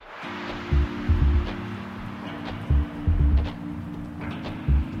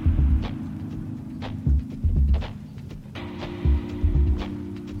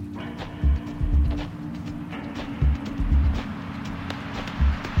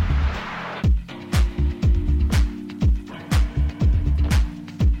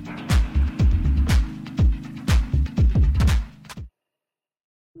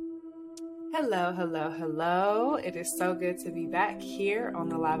Hello, hello, hello. It is so good to be back here on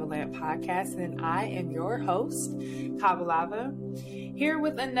the Lava Lamp Podcast, and I am your host, Kava Lava, here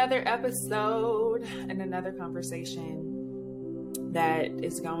with another episode and another conversation that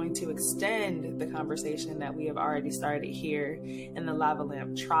is going to extend the conversation that we have already started here in the Lava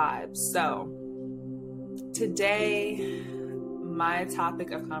Lamp Tribe. So today, my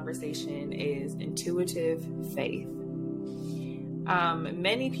topic of conversation is intuitive faith.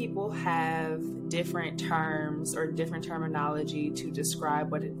 Many people have different terms or different terminology to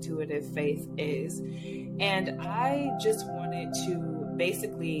describe what intuitive faith is. And I just wanted to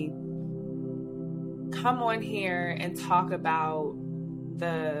basically come on here and talk about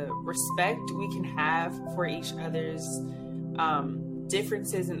the respect we can have for each other's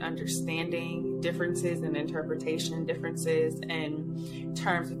differences in understanding, differences in interpretation, differences in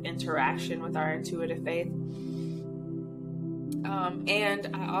terms of interaction with our intuitive faith. And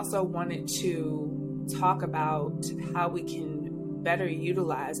I also wanted to talk about how we can better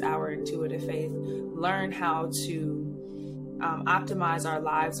utilize our intuitive faith, learn how to optimize our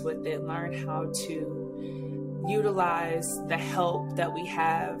lives with it, learn how to utilize the help that we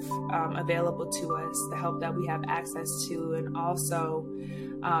have available to us, the help that we have access to, and also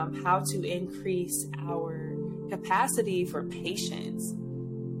how to increase our capacity for patience.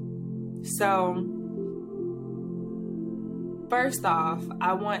 So, first off,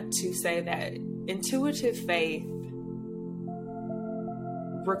 I want to say that intuitive faith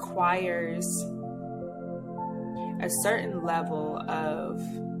requires a certain level of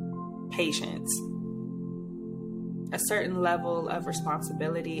patience, a certain level of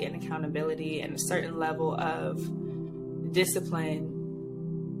responsibility and accountability, and a certain level of discipline.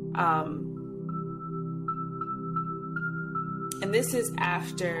 And this is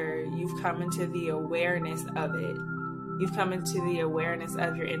after you've come into the awareness of it. You've come into the awareness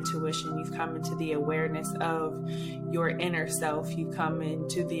of your intuition. You've come into the awareness of your inner self. You come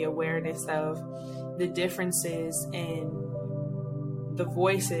into the awareness of the differences in the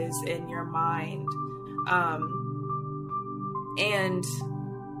voices in your mind. And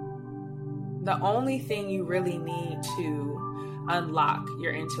the only thing you really need to unlock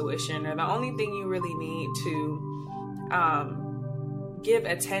your intuition, or the only thing you really need to give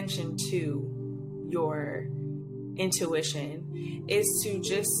attention to your intuition, is to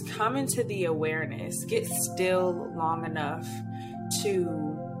just come into the awareness, get still long enough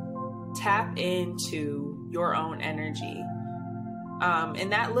to tap into your own energy.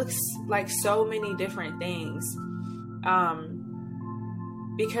 And that looks like so many different things.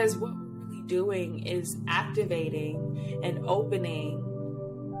 Because what we're really doing is activating and opening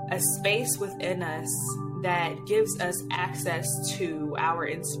a space within us that gives us access to our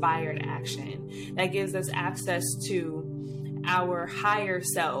inspired action, that gives us access to our higher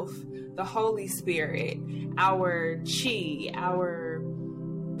self, the Holy Spirit, our chi, our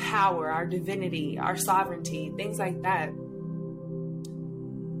power, our divinity, our sovereignty, things like that.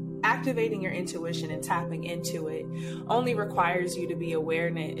 Activating your intuition and tapping into it only requires you to be aware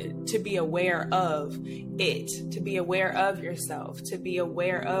of it, to be aware of yourself, to be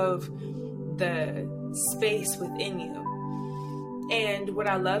aware of the space within you. And what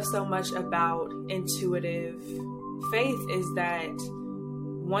I love so much about intuitive faith is that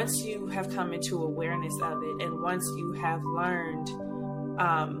once you have come into awareness of it, and once you have learned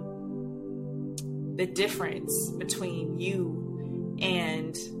the difference between you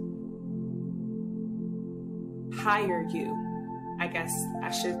and higher you, I guess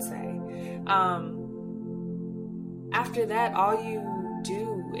I should say, after that, all you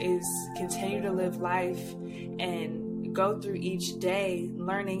do is continue to live life and go through each day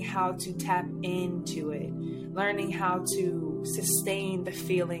learning how to tap into it, learning how to sustain the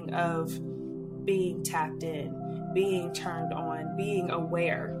feeling of being tapped in, being turned on, being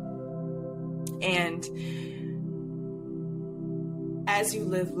aware. And as you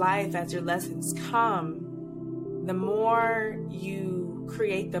live life, as your lessons come, the more you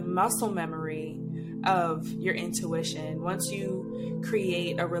create the muscle memory of your intuition, once you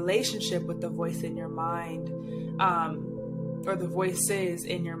create a relationship with the voice in your mind, or the voices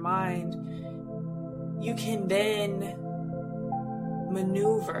in your mind, you can then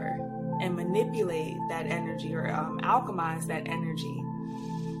maneuver and manipulate that energy, or alchemize that energy,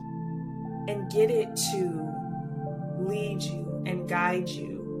 and get it to lead you and guide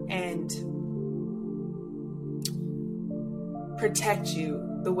you and protect you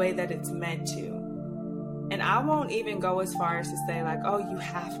the way that it's meant to. And I won't even go as far as to say like, oh, you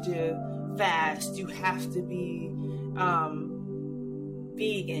have to fast, you have to be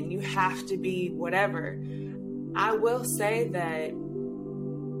vegan, you have to be whatever. I will say that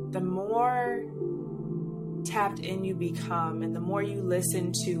the more tapped in you become, and the more you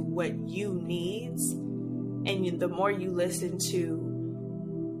listen to what you needs, and the more you listen to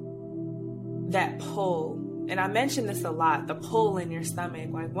that pull. And I mention this a lot, the pull in your stomach.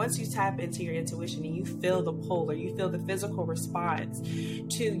 Like once you tap into your intuition and you feel the pull, or you feel the physical response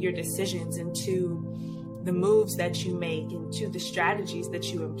to your decisions and to the moves that you make and to the strategies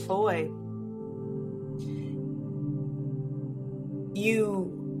that you employ,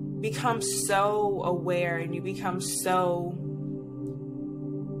 you become so aware and you become so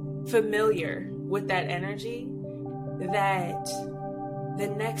familiar with that energy that the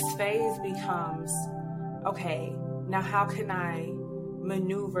next phase becomes, okay, now how can I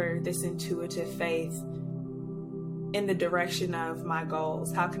maneuver this intuitive faith in the direction of my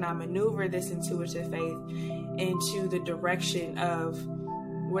goals? How can I maneuver this intuitive faith into the direction of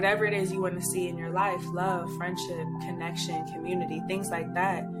whatever it is you want to see in your life? Love, friendship, connection, community, things like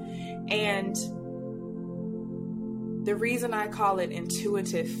that. And the reason I call it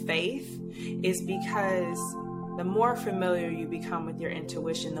intuitive faith is because the more familiar you become with your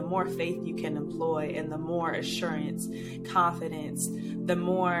intuition, the more faith you can employ, and the more assurance, confidence, the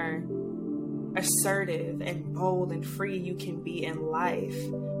more assertive and bold and free you can be in life.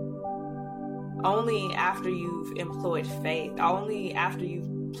 Only after you've employed faith, only after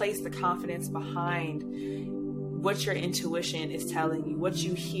you've placed the confidence behind what your intuition is telling you, what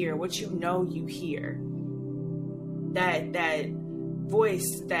you hear, what you know you hear, that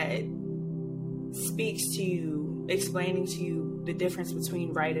voice that speaks to you, explaining to you the difference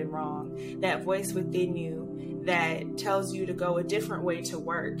between right and wrong, that voice within you that tells you to go a different way to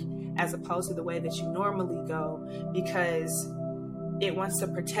work as opposed to the way that you normally go, because it wants to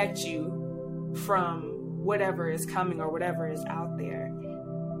protect you from whatever is coming or whatever is out there.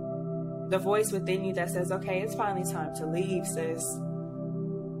 The voice within you that says, okay, it's finally time to leave, sis.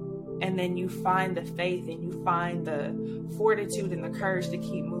 And then you find the faith and you find the fortitude and the courage to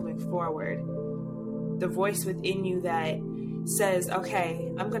keep moving forward. The voice within you that says,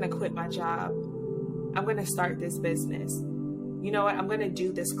 okay, I'm going to quit my job. I'm going to start this business. You know what? I'm going to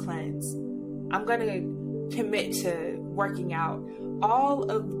do this cleanse. I'm going to commit to working out. All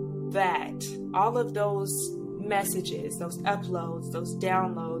of that, all of those messages, those uploads, those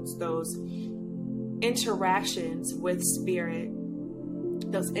downloads, those interactions with spirit,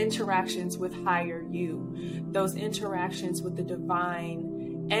 those interactions with higher you, those interactions with the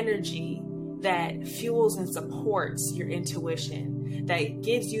divine energy that fuels and supports your intuition, that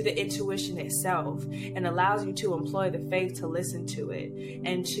gives you the intuition itself and allows you to employ the faith to listen to it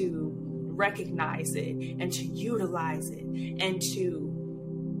and to recognize it and to utilize it and to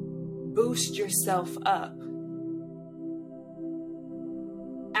boost yourself up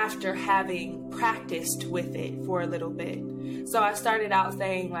after having practiced with it for a little bit. So I started out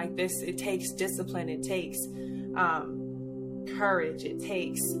saying like this, it takes discipline, it takes courage, it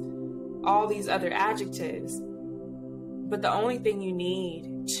takes all these other adjectives. But the only thing you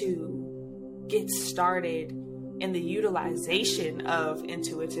need to get started in the utilization of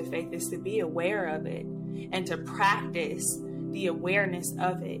intuitive faith is to be aware of it and to practice the awareness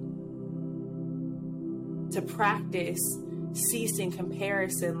of it. To practice ceasing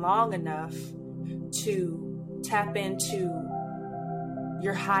comparison long enough to tap into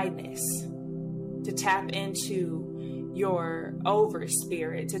your highness, to tap into your over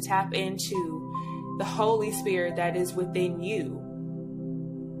spirit, to tap into the Holy Spirit that is within you,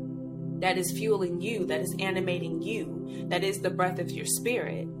 that is fueling you, that is animating you, that is the breath of your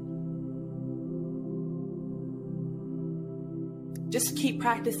spirit. Just keep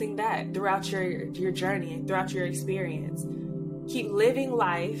practicing that throughout your journey and throughout your experience. Keep living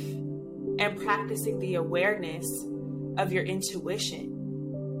life and practicing the awareness of your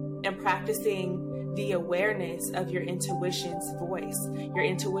intuition and practicing the awareness of your intuition's voice, your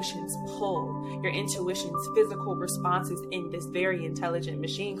intuition's pull, your intuition's physical responses in this very intelligent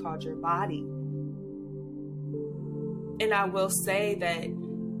machine called your body. And I will say that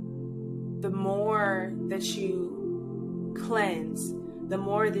the more that you cleanse, the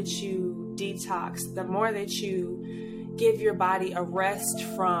more that you detox, the more that you give your body a rest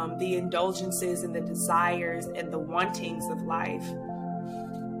from the indulgences and the desires and the wantings of life,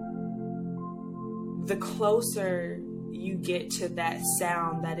 the closer you get to that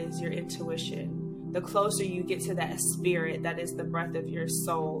sound that is your intuition, the closer you get to that spirit that is the breath of your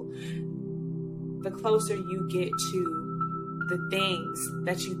soul, the closer you get to the things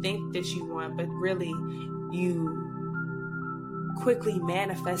that you think that you want, but really you quickly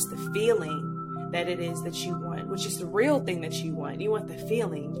manifest the feeling that it is that you want, which is the real thing that you want. You want the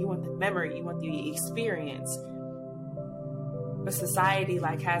feeling, you want the memory, you want the experience. But society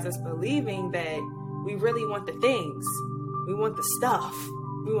has us believing that we really want the things. We want the stuff.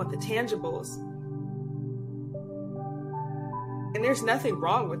 We want the tangibles. And there's nothing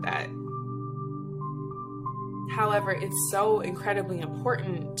wrong with that. However, it's so incredibly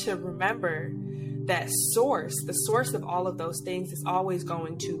important to remember that the source of all of those things is always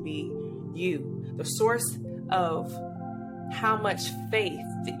going to be you. The source of how much faith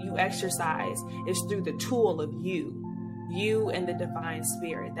that you exercise is through the tool of you and the divine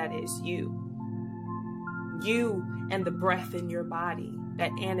spirit that is you and the breath in your body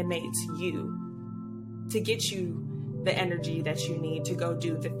that animates you to get you the energy that you need to go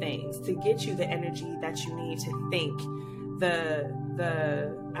do the things, to get you the energy that you need to think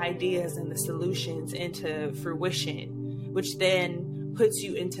the ideas and the solutions into fruition, which then puts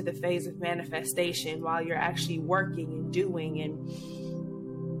you into the phase of manifestation while you're actually working and doing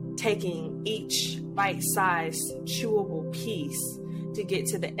and taking each bite-sized chewable piece to get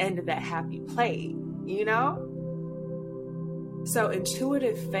to the end of that happy plate, you know? So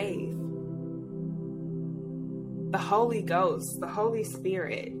intuitive faith, the Holy Ghost, the Holy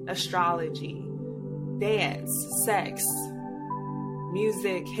Spirit, astrology, dance, sex,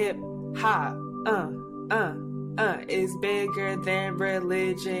 music, hip hop, is bigger than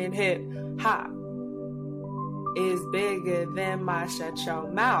religion. Hip hop is bigger than my shut your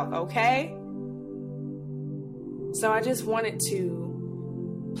mouth, okay? So I just wanted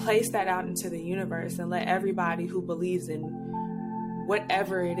to place that out into the universe and let everybody who believes in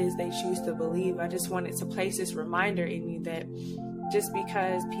whatever it is they choose to believe, I just wanted to place this reminder in you that just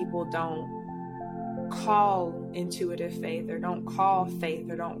because people don't call intuitive faith or don't call faith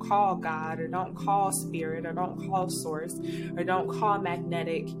or don't call God or don't call spirit or don't call source or don't call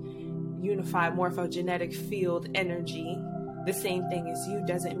magnetic unified morphogenetic field energy the same thing as you,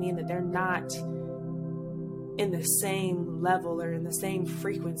 doesn't mean that they're not in the same level or in the same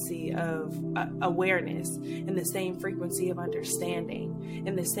frequency of awareness, in the same frequency of understanding,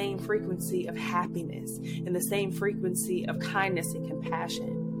 in the same frequency of happiness, in the same frequency of kindness and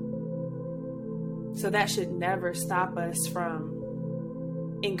compassion. So that should never stop us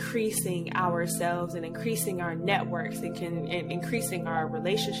from increasing ourselves and increasing our networks and increasing our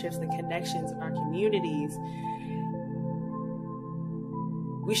relationships and connections in our communities.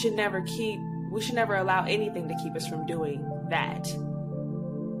 We should never allow anything to keep us from doing that.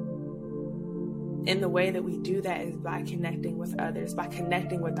 And the way that we do that is by connecting with others, by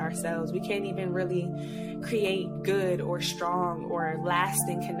connecting with ourselves. We can't even really create good or strong or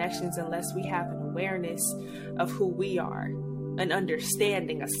lasting connections unless we have an awareness of who we are, an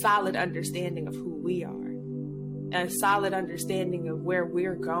understanding, a solid understanding of who we are, a solid understanding of where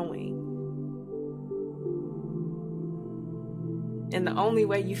we're going. And the only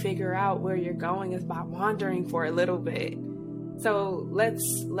way you figure out where you're going is by wandering for a little bit. So let's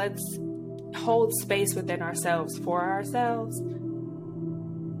hold space within ourselves for ourselves.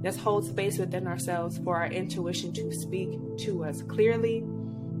 Let's hold space within ourselves for our intuition to speak to us clearly.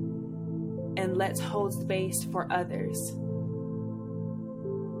 And let's hold space for others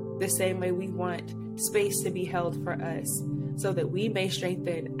the same way we want space to be held for us, so that we may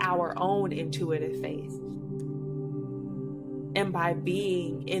strengthen our own intuitive faith. And by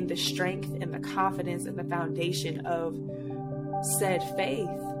being in the strength and the confidence and the foundation of said faith,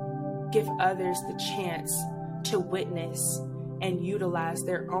 give others the chance to witness and utilize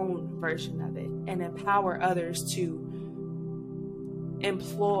their own version of it, and empower others to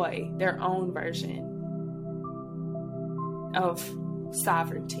employ their own version of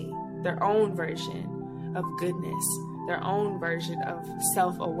sovereignty, their own version of goodness, their own version of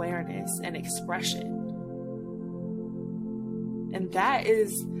self-awareness and expression. And that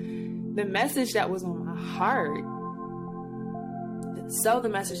is the message that was on my heart. So the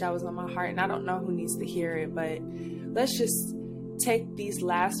message that was on my heart, and I don't know who needs to hear it, but let's just take these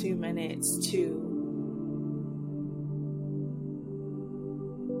last few minutes to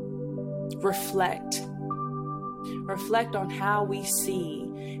reflect on how we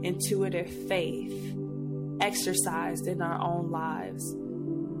see intuitive faith exercised in our own lives.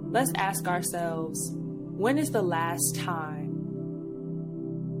 Let's ask ourselves, when is the last time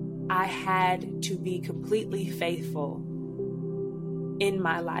I had to be completely faithful in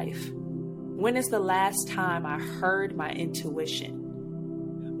my life? When is the last time I heard my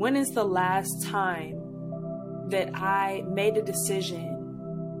intuition? When is the last time that I made a decision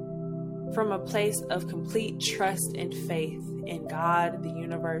from a place of complete trust and faith in God, the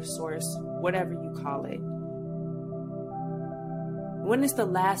universe, source, whatever you call it? When is the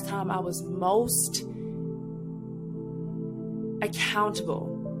last time I was most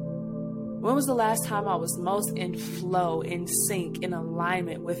accountable When was the last time I was most in flow, in sync, in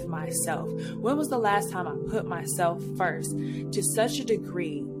alignment with myself? When was the last time I put myself first to such a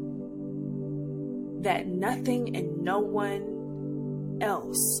degree that nothing and no one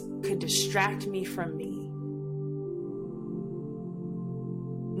else could distract me from me?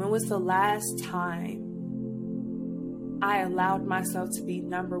 When was the last time I allowed myself to be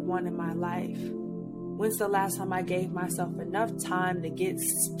number one in my life? When's the last time I gave myself enough time to get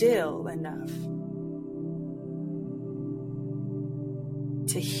still enough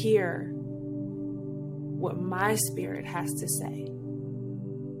to hear what my spirit has to say,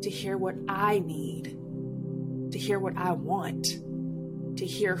 to hear what I need, to hear what I want, to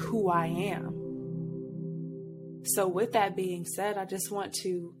hear who I am? So with that being said, I just want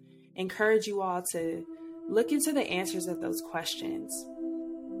to encourage you all to look into the answers of those questions.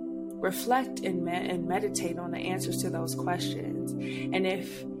 Reflect and meditate on the answers to those questions. And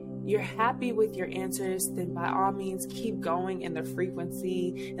if you're happy with your answers, then by all means, keep going in the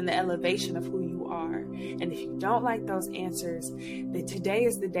frequency and the elevation of who you are. And if you don't like those answers, then today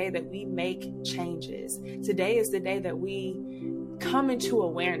is the day that we make changes. Today is the day that we come into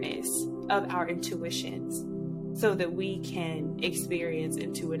awareness of our intuitions so that we can experience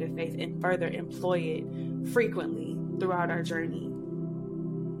intuitive faith and further employ it frequently throughout our journey.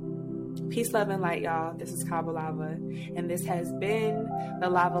 Peace, love, and light, y'all. This is Kaba Lava, and this has been the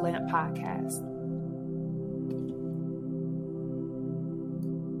Lava Lamp Podcast.